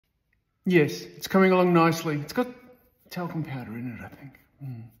Yes, it's coming along nicely. It's got talcum powder in it, I think.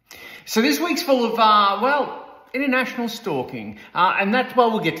 So this week's full of, well, international stalking. And that's,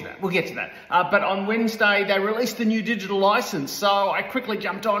 well, we'll get to that. But on Wednesday, they released the new digital license. So I quickly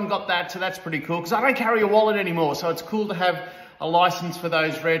jumped on, got that. So that's pretty cool because I don't carry a wallet anymore. So it's cool to have a license for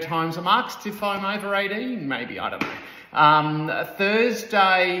those rare times amongst if I'm over 18, maybe, I don't know.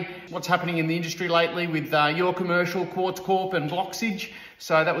 Thursday, what's happening in the industry lately with Your Commercial, Quartz Corp and Bloxage.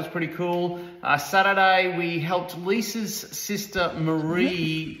 So that was pretty cool. Saturday, we helped Lisa's sister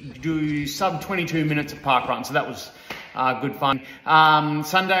Marie do sub 22 minutes of park run. So that was good fun.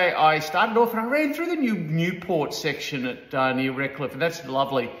 Sunday, I started off and I ran through the new Newport section at near Redcliffe. And that's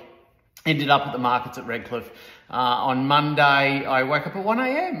lovely. Ended up at the markets at Redcliffe. On Monday, I woke up at 1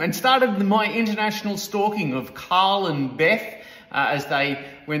 a.m. and started my international stalking of Carl and Beth as they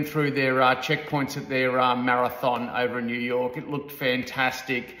went through their checkpoints at their marathon over in New York. It looked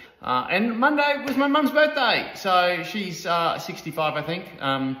fantastic. And Monday was my mum's birthday. So she's 65, I think.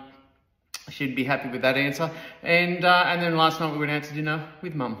 She'd be happy with that answer. And then last night we went out to dinner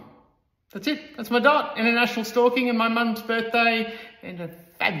with mum. That's it. That's my dot. International stalking and my mum's birthday and a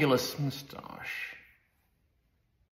fabulous moustache.